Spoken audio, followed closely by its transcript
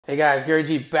Hey guys, Gary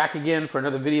G back again for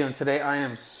another video, and today I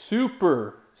am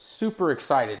super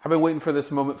excited. I've been waiting for this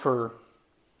moment for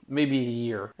maybe a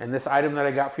year, and this item that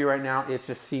I got for you right now, it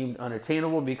just seemed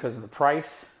unattainable because of the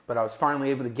price, but I was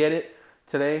finally able to get it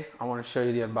today. I want to show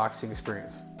you the unboxing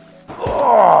experience.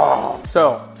 Oh!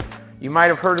 So, you might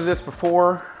have heard of this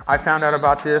before. I found out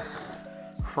about this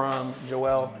from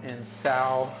Joel and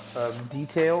Sal of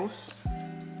Details.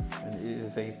 It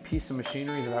is a piece of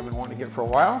machinery that I've been wanting to get for a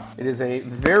while. It is a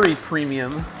very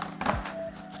premium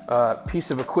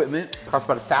piece of equipment. It costs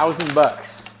about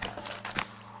 $1,000.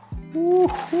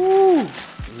 Woo-hoo!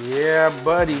 Yeah,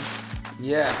 buddy.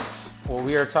 Yes. What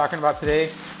we are talking about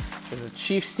today is a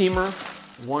Chief Steamer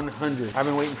 100. I've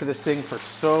been waiting for this thing for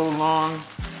so long.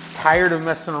 Tired of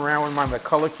messing around with my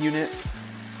McCulloch unit,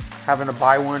 having to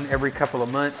buy one every couple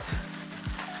of months.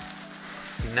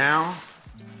 Now,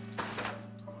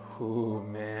 ooh,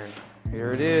 man,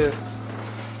 here it is.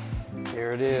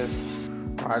 Here it is.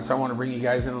 All right, so I want to bring you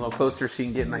guys in a little closer so you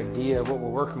can get an idea of what we're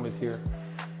working with here.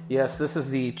 Yes, this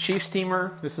is the Chief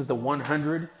Steamer. This is the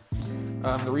 100.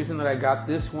 The reason that I got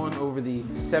this one over the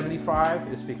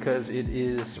 75 is because it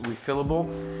is refillable,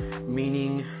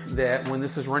 meaning that when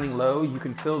this is running low, you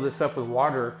can fill this up with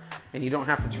water and you don't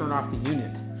have to turn off the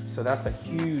unit. So that's a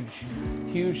huge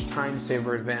time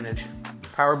saver advantage.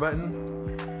 Power button.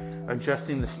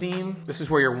 Adjusting the steam. This is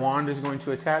where your wand is going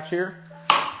to attach here.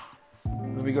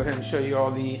 Let me go ahead and show you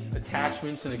all the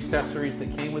attachments and accessories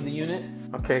that came with the unit.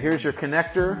 Okay, here's your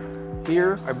connector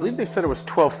here. I believe they said it was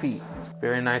 12 feet.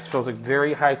 Very nice, feels like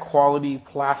very high quality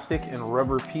plastic and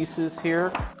rubber pieces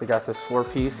here. They got this floor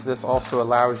piece. This also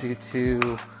allows you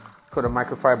to put a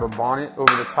microfiber bonnet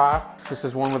over the top. This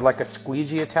is one with like a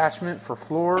squeegee attachment for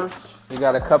floors. You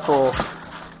got a couple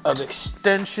of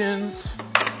extensions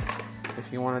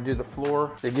if you want to do the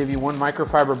floor. They give you one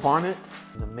microfiber bonnet.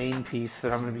 The main piece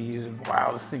that I'm going to be using,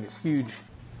 wow, this thing is huge.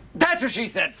 That's what she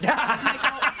said.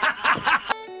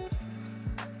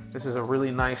 This is a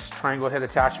really nice triangle head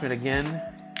attachment again,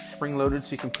 spring loaded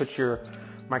so you can put your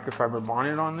microfiber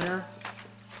bonnet on there.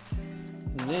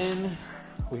 And then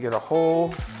we get a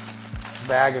whole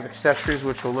bag of accessories,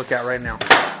 which we'll look at right now.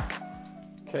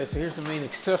 Okay, so here's the main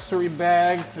accessory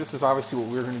bag. This is obviously what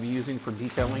we're going to be using for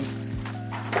detailing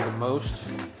the most.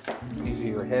 These are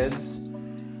your heads.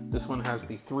 This one has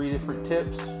the 3 different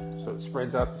tips, so it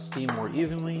spreads out the steam more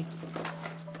evenly.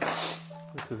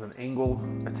 This is an angle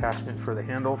attachment for the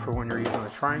handle for when you're using a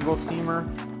triangle steamer.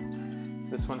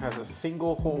 This one has a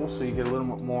single hole, so you get a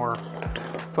little bit more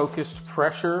focused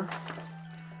pressure.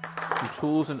 Some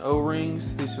tools and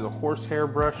O-rings. These are the horsehair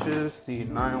brushes, the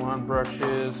nylon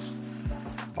brushes.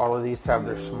 All of these have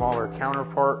their smaller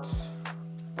counterparts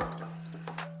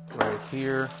right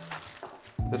here.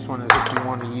 This one is if you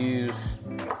want to use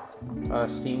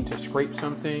steam to scrape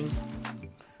something.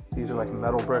 These are like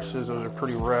metal brushes. Those are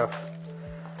pretty rough.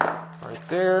 Right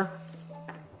there.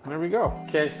 There we go.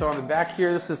 Okay, so on the back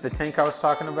here, this is the tank I was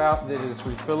talking about that is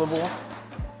refillable.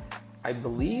 I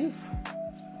believe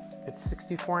it's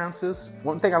 64 ounces.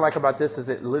 One thing I like about this is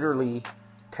it literally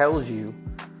tells you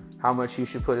how much you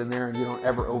should put in there and you don't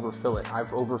ever overfill it.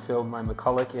 I've overfilled my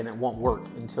McCulloch and it won't work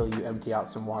until you empty out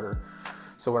some water.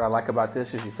 So what I like about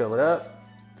this is you fill it up,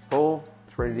 it's full,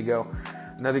 it's ready to go.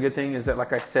 Another good thing is that,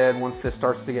 like I said, once this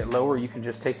starts to get lower, you can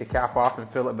just take the cap off and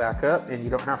fill it back up, and you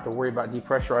don't have to worry about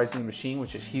depressurizing the machine,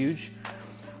 which is huge.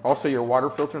 Also, your water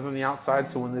filter's on the outside,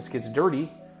 so when this gets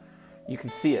dirty, you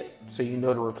can see it, so you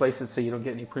know to replace it so you don't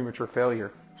get any premature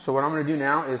failure. So what I'm going to do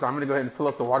now is I'm going to go ahead and fill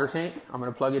up the water tank. I'm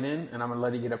going to plug it in, and I'm going to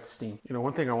let it get up to steam. You know,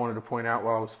 one thing I wanted to point out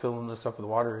while I was filling this up with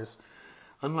water is,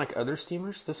 unlike other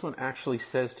steamers, this one actually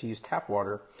says to use tap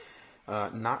water,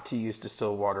 not to use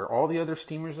distilled water. All the other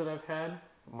steamers that I've had,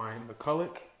 my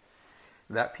McCulloch,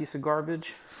 that piece of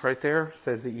garbage right there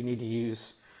says that you need to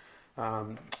use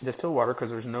distilled water because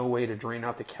there's no way to drain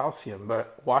out the calcium.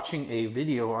 But watching a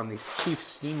video on the Chief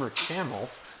Steamer channel,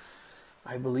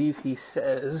 I believe he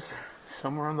says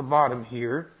somewhere on the bottom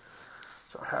here,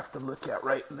 so I have to look at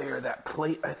right there, that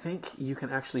plate, I think you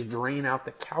can actually drain out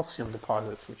the calcium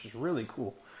deposits, which is really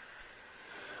cool.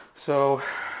 So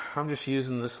I'm just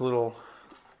using this little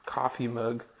coffee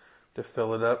mug to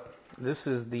fill it up. This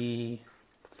is the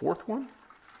 4th one,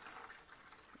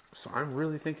 so I'm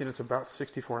really thinking it's about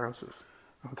 64 ounces.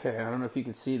 Okay, I don't know if you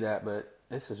can see that, but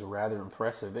this is rather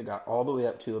impressive. It got all the way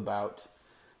up to about,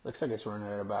 looks like it's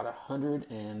running at about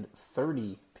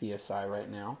 130 PSI right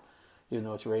now, even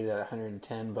though it's rated at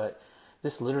 110, but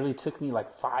this literally took me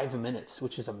like 5 minutes,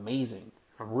 which is amazing.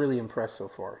 I'm really impressed so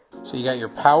far. So you got your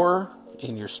power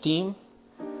and your steam.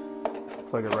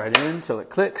 Plug it right in until it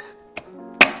clicks.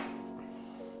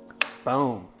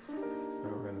 Boom. We're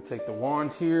going going to take the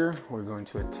wand here. We're going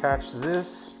to attach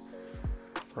this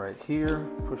right here.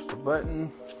 Push the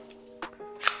button.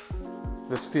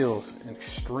 This feels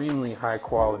extremely high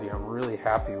quality. I'm really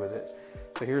happy with it.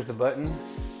 So here's the button.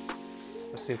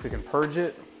 Let's see if we can purge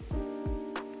it.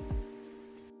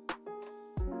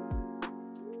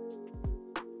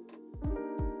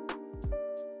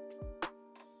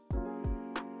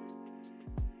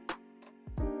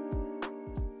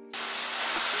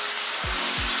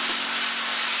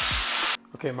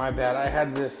 Okay, my bad. I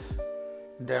had this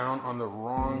down on the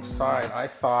wrong side. I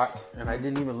thought, and I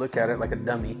didn't even look at it like a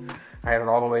dummy. I had it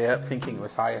all the way up thinking it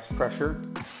was highest pressure.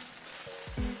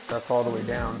 That's all the way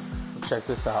down. Check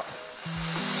this out.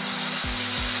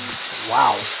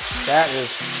 Wow, that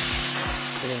is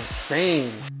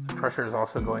insane. The pressure is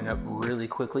also going up really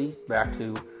quickly, back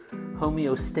to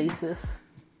homeostasis,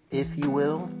 if you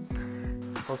will.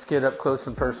 Let's get up close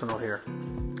and personal here.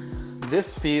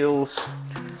 This feels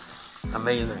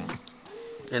amazing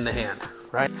in the hand,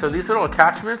 right? So these little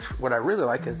attachments, what I really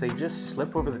like is they just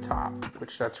slip over the top,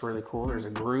 which that's really cool. There's a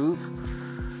groove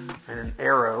and an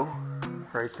arrow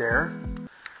right there.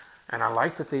 And I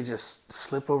like that they just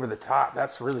slip over the top.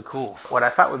 That's really cool. What I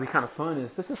thought would be kind of fun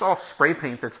is this is all spray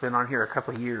paint that's been on here a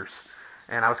couple of years.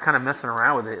 And I was kind of messing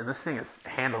around with it, and this thing is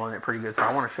handling it pretty good, so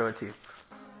I want to show it to you.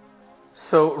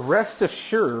 So rest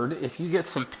assured, if you get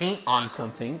some paint on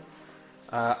something,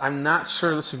 I'm not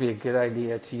sure this would be a good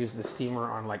idea to use the steamer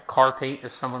on like car paint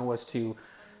if someone was to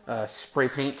spray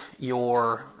paint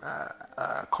your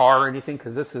car or anything,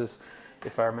 because this is,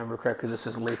 if I remember correctly, this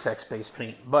is latex-based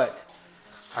paint. But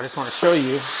I just want to show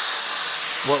you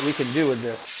what we can do with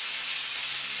this.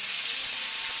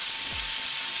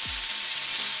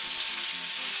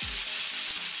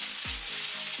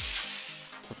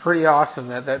 Pretty awesome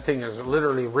that that thing is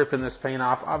literally ripping this paint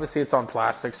off. Obviously it's on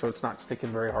plastic, so it's not sticking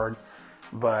very hard.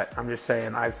 But I'm just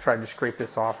saying, I've tried to scrape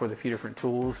this off with a few different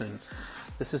tools, and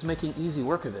this is making easy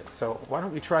work of it. So why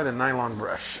don't we try the nylon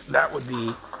brush? That would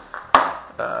be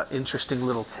an interesting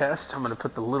little test. I'm going to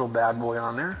put the little bad boy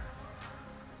on there.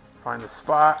 Find the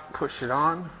spot, push it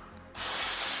on.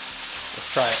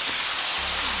 Let's try it.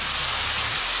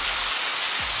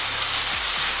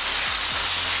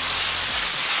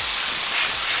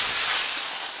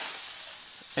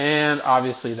 And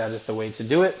obviously that is the way to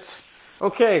do it.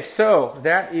 Okay, so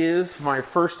that is my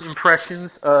first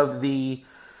impressions of the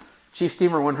Chief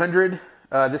Steamer 100.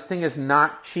 This thing is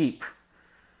not cheap.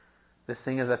 This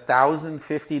thing is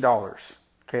 $1,050.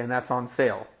 Okay, and that's on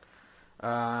sale.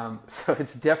 So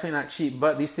it's definitely not cheap,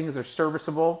 but these things are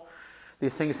serviceable.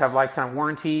 These things have lifetime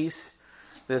warranties.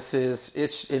 It's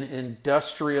an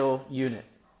industrial unit.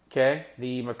 Okay,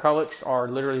 the McCullochs are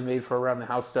literally made for around the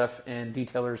house stuff, and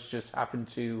detailers just happen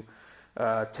to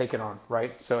take it on,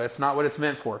 right? So it's not what it's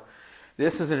meant for.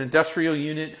 This is an industrial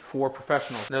unit for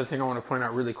professionals. Another thing I want to point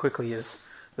out really quickly is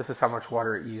this is how much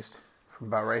water it used. From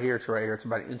about right here to right here, it's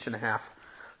about 1.5 inches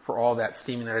for all that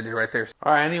steaming that I did right there.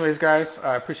 All right, anyways, guys,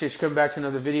 I appreciate you coming back to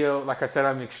another video. Like I said,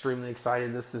 I'm extremely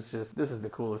excited. This is the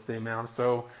coolest thing, man. I'm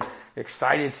so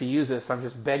excited to use this. I'm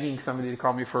just begging somebody to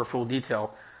call me for a full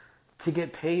detail. To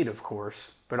get paid, of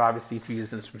course, but obviously to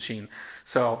use this machine.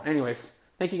 So anyways,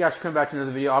 thank you guys for coming back to another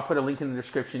video. I'll put a link in the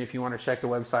description if you want to check the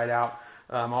website out.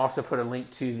 I'll also put a link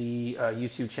to the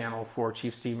YouTube channel for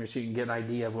Chief Steamer so you can get an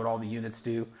idea of what all the units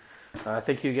do.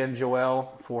 Thank you again,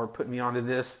 Joel, for putting me onto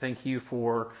this. Thank you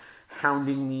for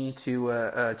hounding me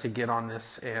to get on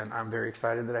this, and I'm very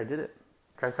excited that I did it.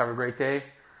 Guys, have a great day.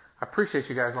 I appreciate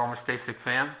you guys all. My Stay Sick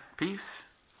fam. Peace.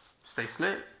 Stay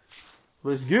slick.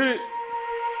 Let's get it.